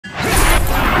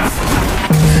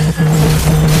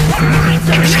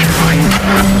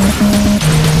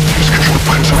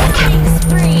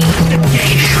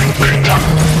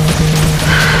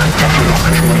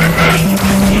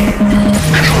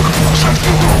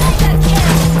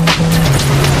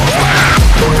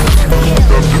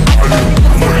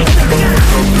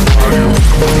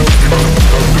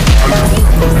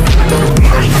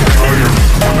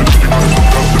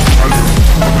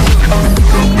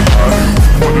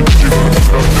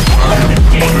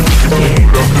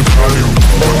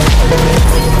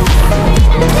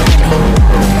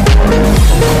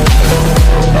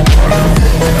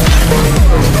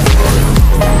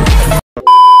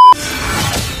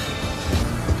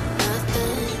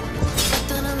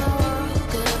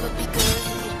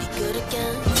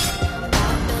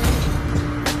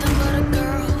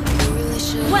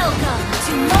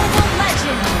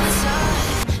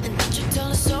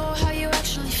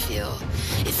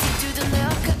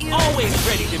Always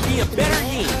ready to be a better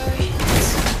team.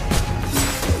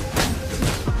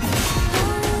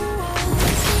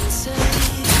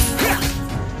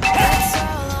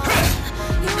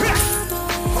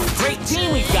 Great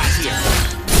team we've got here.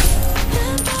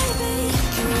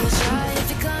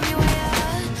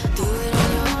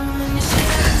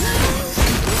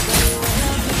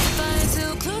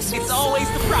 It's always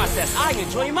the process I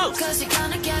enjoy most. Cause you're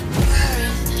gonna get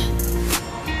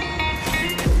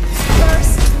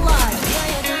First blood. yeah,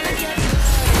 you're gonna get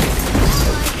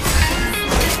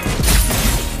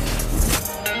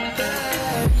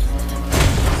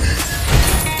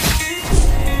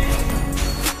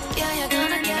yeah, you're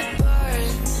gonna get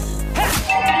burned.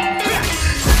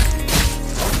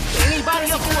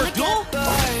 Anybody up for a duel?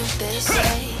 Burned, they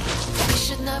say you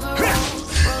should never roll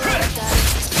the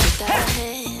dice with that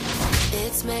hand.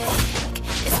 It's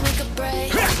make a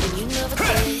break, and you never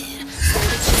did.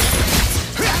 Stand a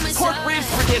chance. Tell me Pork ribs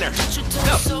for dinner.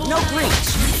 No greens.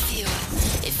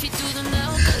 If you do them now,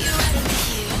 girl, you're ready to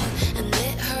heal, and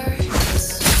it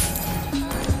hurts.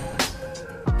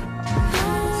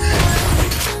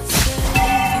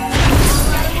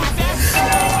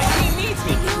 He needs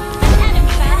me.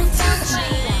 Enemy battle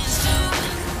slain.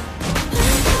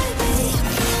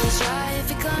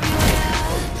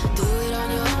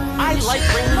 I like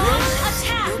bringing in.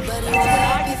 Attack.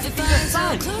 I get to see the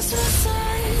sun. Close to the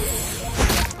sun,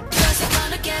 'cause you're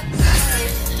gonna get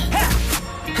burned.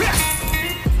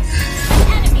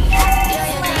 Enemy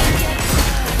Yeah, you're gonna get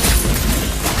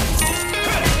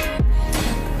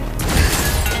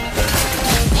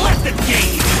Let the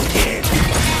game begin.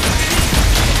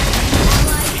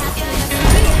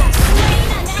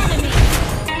 slain an enemy.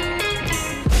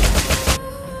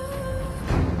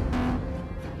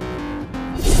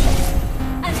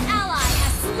 An ally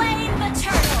has slain the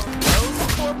turtle.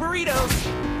 Those for burritos.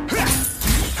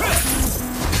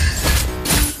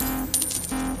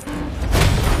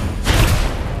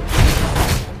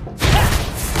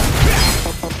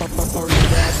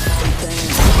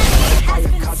 Has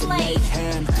been slain.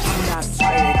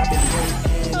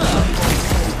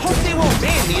 Hope they won't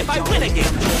ban me if I win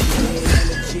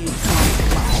again.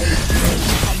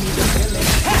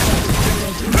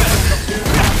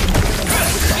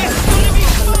 It's gonna be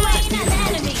Slain an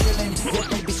enemy.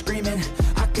 They be screaming,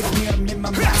 I can hear them in my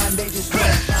mind. They just There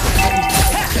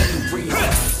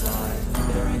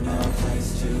ain't no place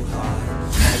too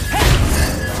hard.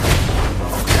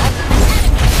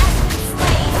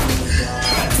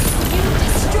 You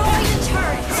destroy the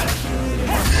turret.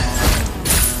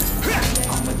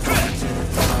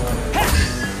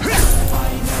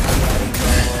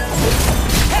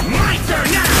 my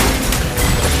turn now.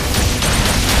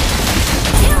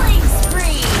 Killing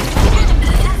spree.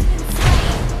 Enemy has been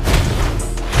slain.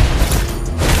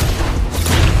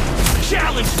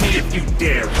 Challenge me if you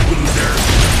dare,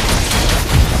 loser.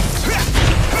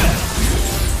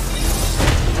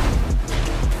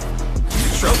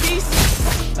 Trophies?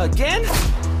 Again?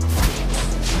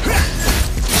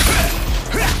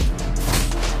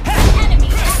 Enemy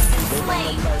has been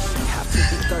slain. Have to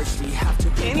be thirsty, have to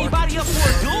be Anybody up for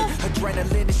a duel?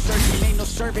 adrenaline is surging, ain't no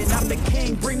serving. I'm the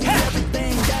king, bring me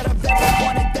everything that I've ever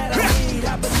wanted, that I need.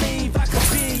 I believe I could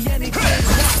be anything.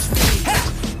 Watch me,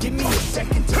 give me a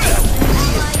second to go.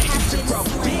 Ally has been Be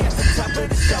slain. at the top of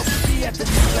the show, be at the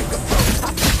top like a pro.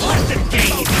 Let the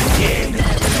game begin.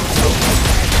 Mega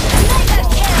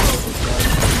kill.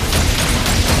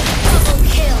 Double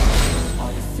kill.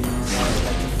 All your fears are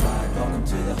electrified. Welcome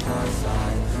to the hard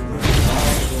side.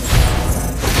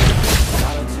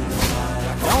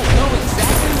 Don't know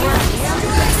exactly where I am.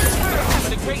 We're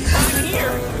having a great time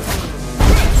here.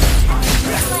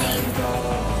 Slain.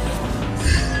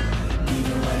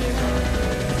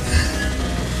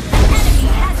 Enemy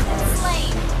has been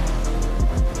slain.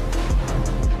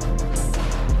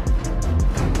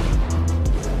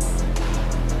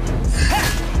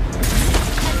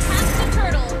 Attack the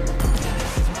turtle.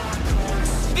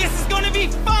 This is gonna be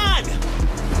fun.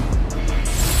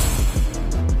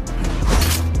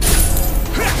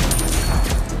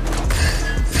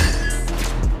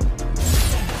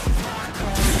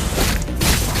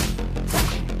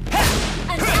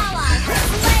 An ally has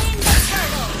slain the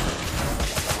turtle.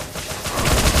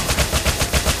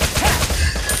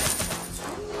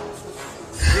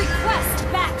 Request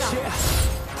backup.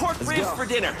 Pork ribs for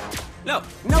dinner. No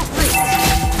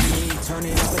greens. Turn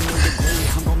it up a new degree.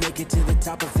 I'm gonna make it to the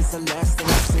top if it's the last thing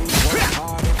I see. Work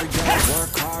hard every day,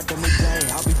 work hard then we play.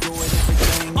 I'll be doing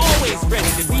everything. Always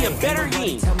ready to be a better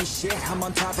Nobody team. tell me shit, I'm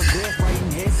on top of it.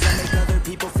 Writing hits, I make other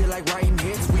people feel like writing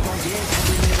hits. We gon' get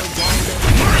every little goal.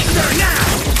 My turn now.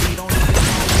 We don't even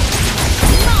know.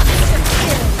 Monster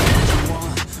kill.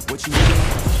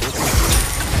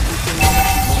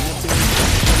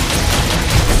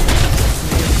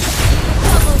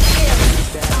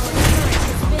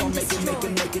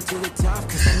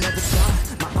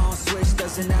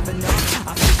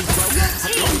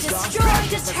 destroyed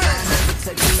a turret.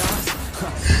 Take a loss.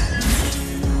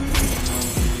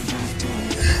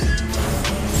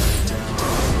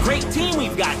 Great team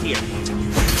we've got here.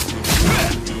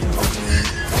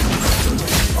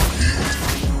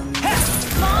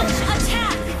 Launch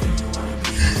attack.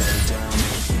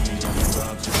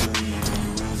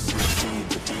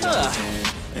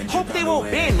 Hope they won't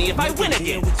ban me if I win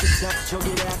again. With yourself, you'll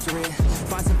get after it.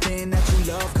 Find something that you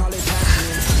love, call it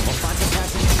passion. Or find some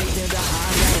passion in anything to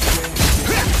highlight with.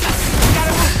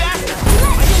 Gotta move faster.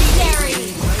 Legendary.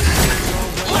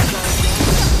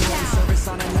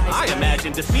 I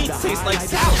imagine defeat tastes like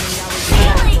salad.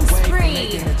 Killing spree.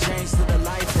 Making a change to the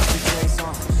life that you chase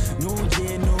on. New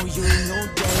year, new you, new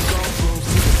day, go through.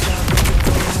 See the sun,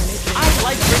 I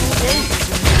like winning games.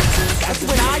 That's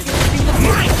when I get to be the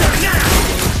monster now.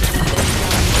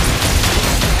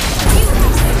 You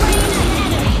have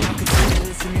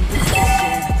slain an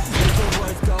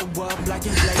enemy. go up like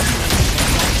inflation.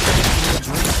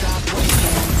 Dream stop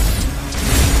waiting.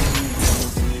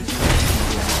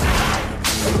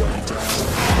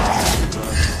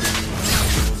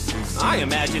 I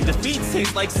imagine defeat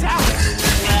tastes like salad.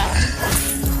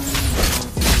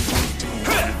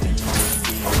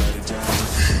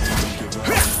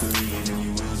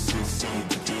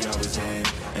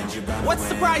 What's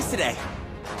the prize today?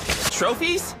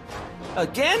 Trophies?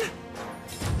 Again?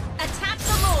 Attack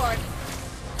the Lord.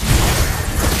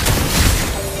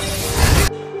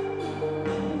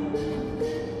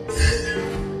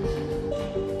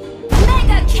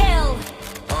 Mega kill.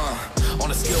 On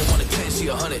a scale 1 to 10, she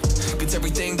 100. Gets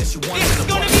everything that she wants It's in a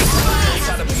gonna bucket. be fun!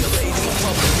 Try to be a lady in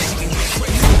public, she can get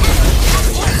crazy.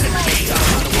 Got a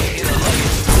lot of weight in her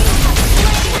luggage.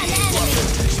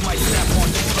 She might snap on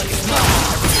you like it's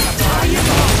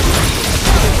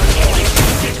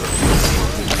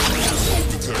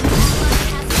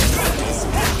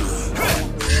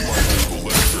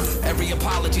every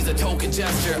apology's a token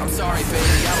gesture. I'm sorry,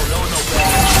 baby, I don't know no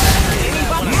better.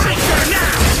 My turn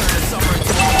now! Turn summer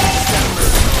into December.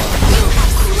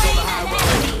 Cruise on the high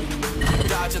road,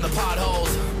 dodging the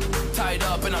potholes. Tied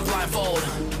up and I'm blindfold.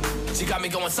 She got me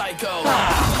going psycho.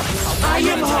 I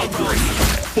am hungry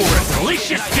for a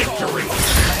delicious victory! My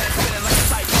head's spinning like a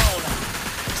cyclone.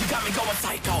 She got me going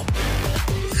psycho.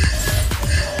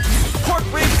 Pork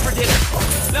ribs for dinner.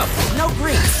 No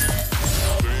greens.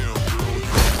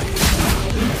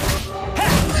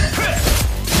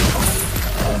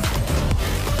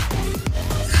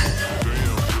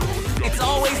 It's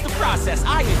always the process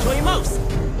I enjoy most.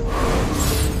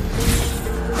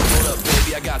 Hold up,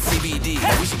 baby, I got CBD.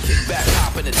 We should kick back,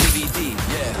 hop in the DVD.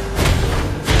 Yeah.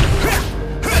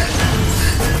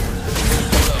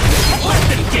 Let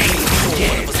the game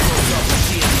begin.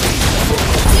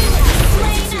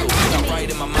 I'm right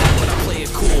in my mind when I play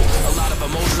it cool. A lot of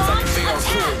emotions I can figure out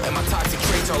cool. And my toxic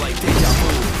traits are like deja vu.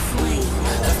 Ooh,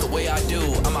 that's the way I do.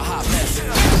 I'm a hot mess.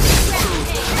 It's the truth.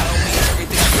 I don't mean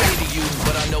everything I say to you,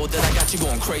 but I know that I got you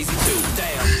going crazy too.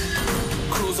 Damn.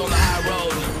 Cruise on the high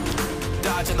road,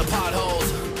 dodging the potholes.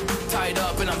 Tied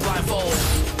up and I'm blindfold.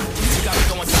 You got me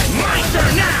going psycho. My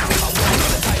turn now! I'm walking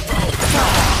on a tightrope.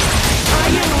 I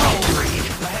am hungry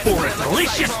for a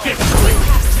delicious victory!